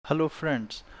Hello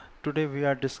friends, today we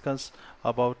are discuss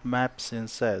about maps in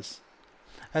SASS.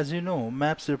 As you know,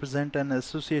 maps represent an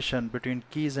association between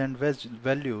keys and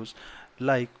values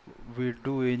like we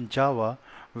do in Java,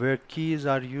 where keys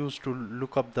are used to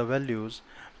look up the values,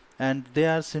 and they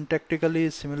are syntactically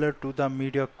similar to the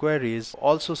media queries,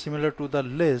 also similar to the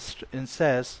list in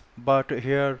SASS, but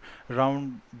here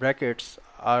round brackets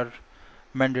are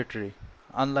mandatory.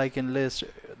 Unlike in list,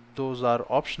 those are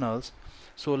optionals.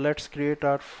 So let's create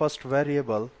our first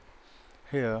variable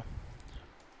here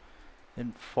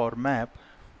in for map,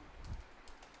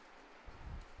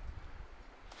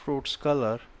 fruits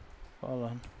color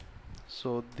colon.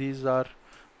 So these are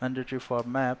mandatory for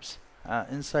maps.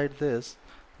 Inside this,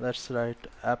 let's write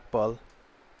apple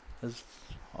is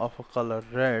of a color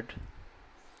red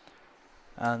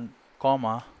and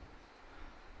comma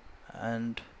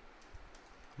and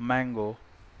mango.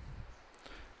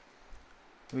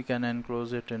 We can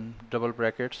enclose it in double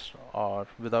brackets or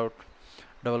without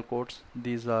double quotes.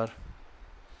 These are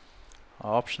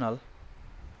optional.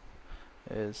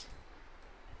 Is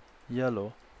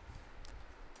yellow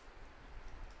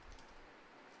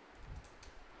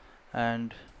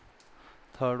and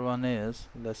third one is,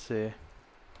 let's say,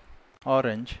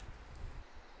 orange.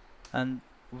 And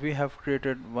we have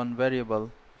created one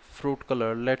variable fruit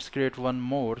color. Let's create one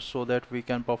more so that we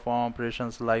can perform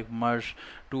operations like merge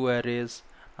two arrays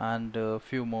and a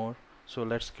few more. So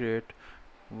let's create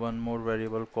one more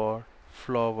variable called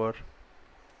flower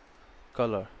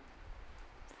color,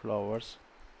 flowers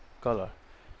color.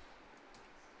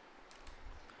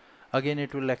 Again,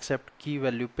 it will accept key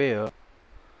value pair.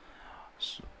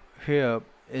 So here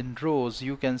in rows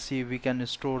you can see we can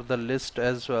store the list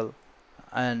as well,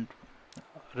 and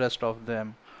rest of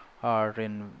them are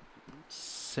in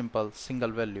simple single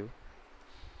value.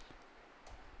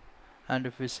 And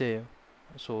if we say,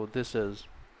 so this is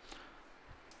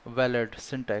valid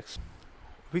syntax,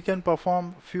 we can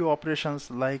perform few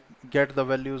operations like get the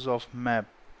values of map.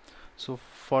 So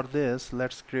for this,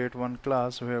 let's create one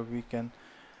class where we can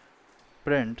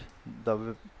print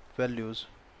the values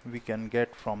we can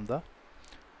get from the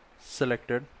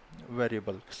selected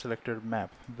variable, selected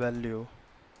map value.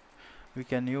 We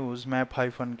can use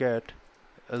map-get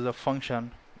as a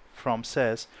function from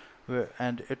SASS,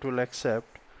 and it will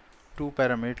accept two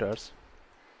parameters.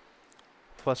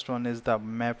 First one is the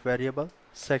map variable,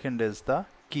 second is the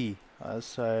key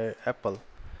as apple.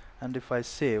 And if I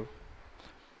save,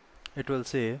 it will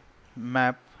say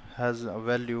map has a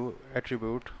value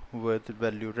attribute with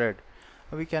value red.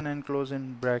 We can enclose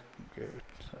in bracket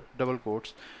double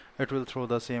quotes. It will throw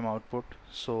the same output,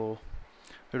 so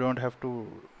you don't have to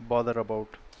bother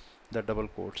about the double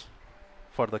quotes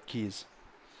for the keys.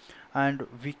 And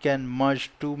we can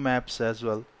merge two maps as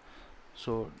well.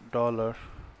 So dollar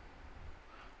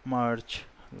merge,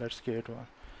 let's create one,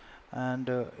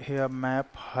 and here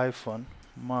map hyphen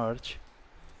merge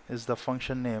is the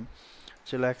function name,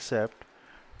 which will accept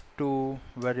two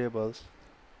variables,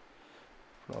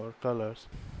 flower colors.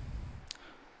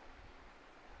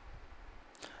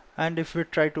 And if we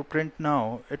try to print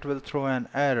now, it will throw an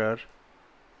error.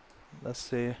 Let's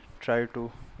say try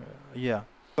to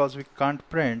because we can't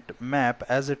print map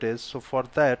as it is, so for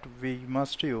that we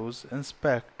must use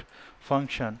inspect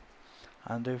function.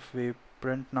 And if we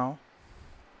print now,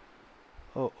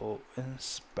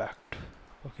 inspect,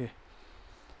 okay,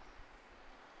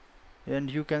 and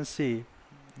you can see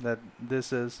that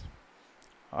this is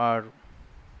our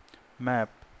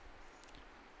map,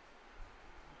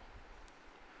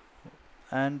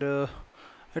 and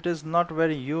it is not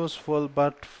very useful,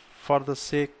 but for the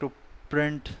sake to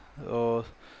print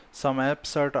some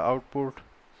absurd output,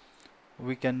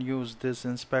 we can use this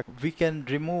inspect. We can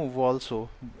remove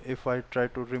also. If I try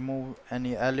to remove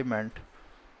any element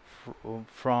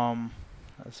from,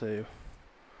 let's say,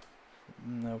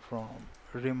 from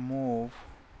remove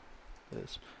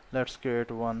this, let's create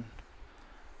one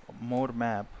more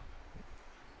map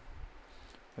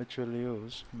which will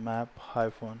use map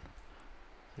hyphen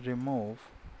remove,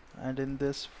 and in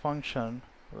this function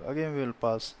again we will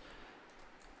pass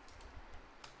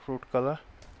fruit color,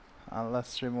 and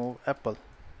let's remove apple.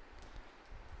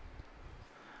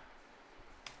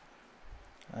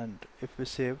 And if we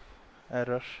save,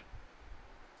 error,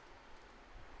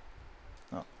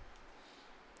 no,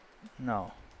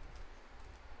 now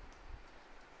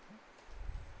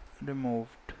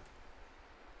removed,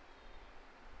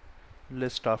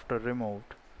 list after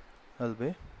removed will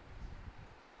be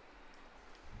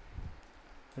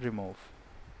remove.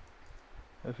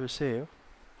 If we save,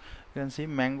 you can see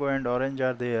mango and orange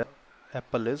are there,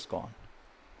 apple is gone.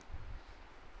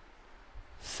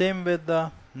 Same with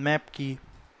the map key.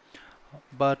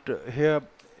 But here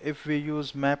if we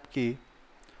use map key,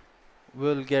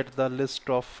 we'll get the list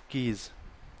of keys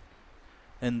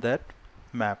in that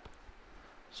map.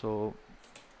 So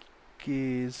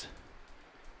keys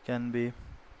can be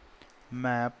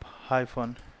map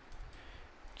hyphen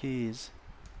keys,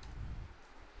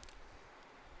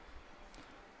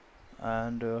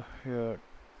 and here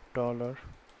dollar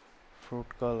fruit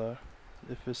color.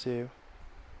 If we save,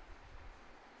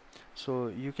 so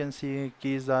you can see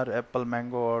keys are apple,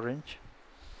 mango, orange,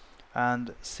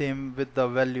 and same with the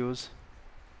values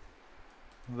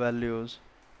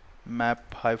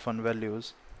map hyphen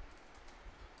values.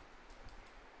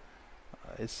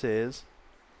 It says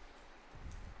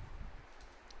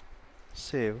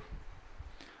save,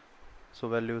 so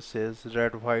value says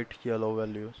red, white, yellow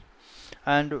values.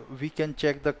 And we can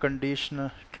check the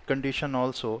condition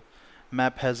also.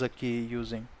 Map has a key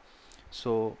using,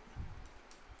 so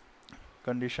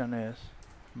condition is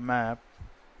map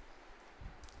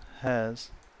has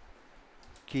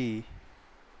key,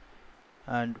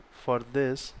 and for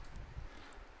this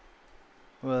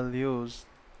we'll use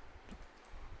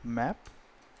map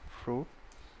fruit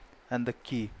and the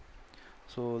key.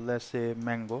 So let's say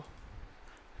mango.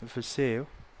 If we save,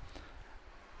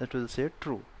 it will say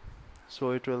true,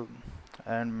 so it will,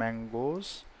 and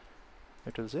mangoes,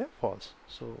 it will say false,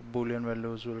 so boolean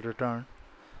values will return.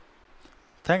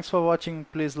 Thanks for watching.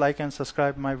 Please like and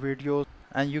subscribe my videos,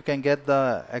 and you can get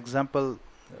the example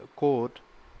code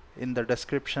in the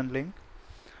description link.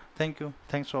 Thank you.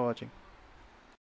 Thanks for watching.